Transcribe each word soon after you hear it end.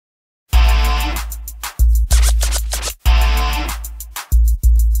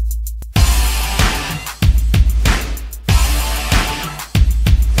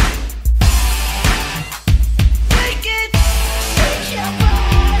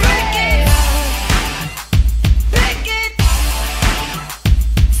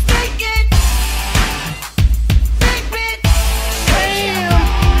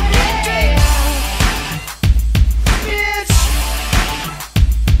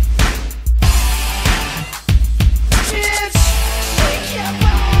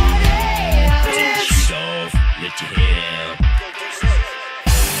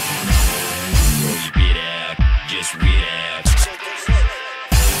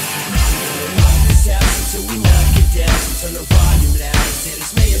till we knock it down. So turn the volume loud. I said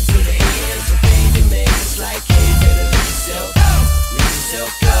it's made it to the AM. So baby, man, it's like, hey, better let yourself go.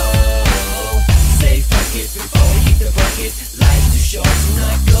 Say fuck it before we hit the bucket. Life's too short to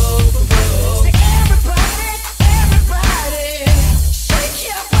not go for broke. Say everybody, shake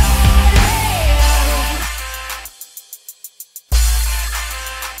your body.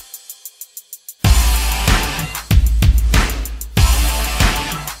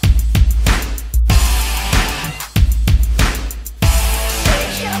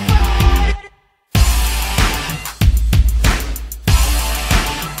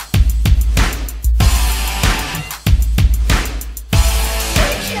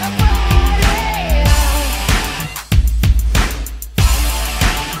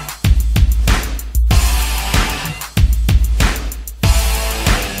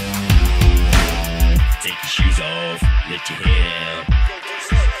 Take your shoes off, let your hair down.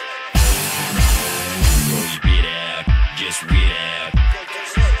 Roll your beat out, just read out.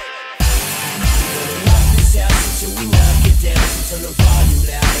 Lock this house until we knock it down. So turn the volume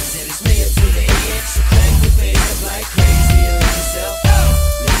loud. I said it's made it to the AM. So crank the bass up like crazy and let yourself go.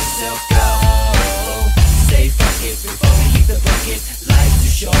 Say fuck it before we hit the bucket. Life's too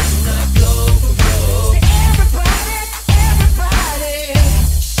short to not go for broke. Say everybody,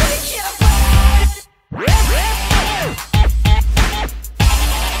 shake your body.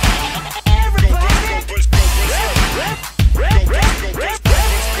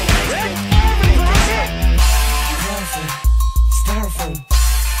 Styrofoam,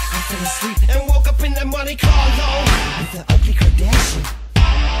 I fell asleep and woke up in that Monte Carlo with the ugly Kardashian.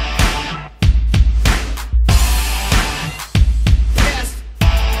 Yes,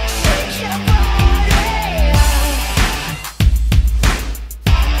 shake your body.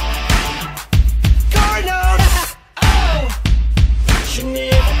 Garno, oh, should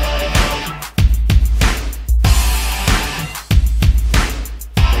never let it go.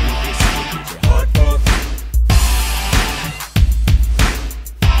 Baby, this is get your heart broke.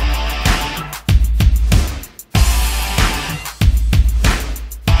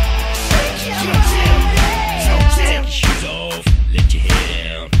 Take your shoes off, let your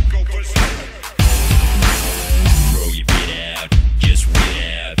hair down. Roll your beat out, just read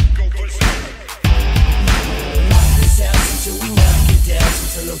out. Lock this house until we knock it down. So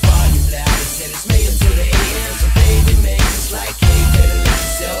turn the volume loud. I said it's made it to the AM. So baby, man, it's like, hey, better let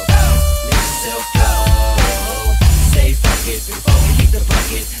yourself go. Say fuck it before we hit the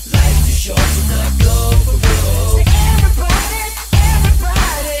bucket. Life's too short to not go for broke. Say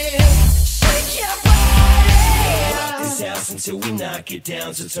everybody, shake your body. Lock this house until we knock it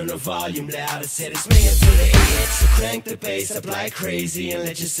down. So turn the volume loud. I said it's made it to the AM. So crank the bass up like crazy and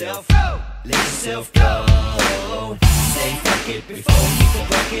let yourself go. Say fuck it before we hit the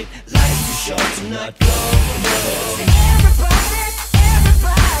bucket. Life's too short to not go for broke. Say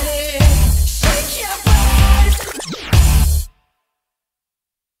everybody, shake your body.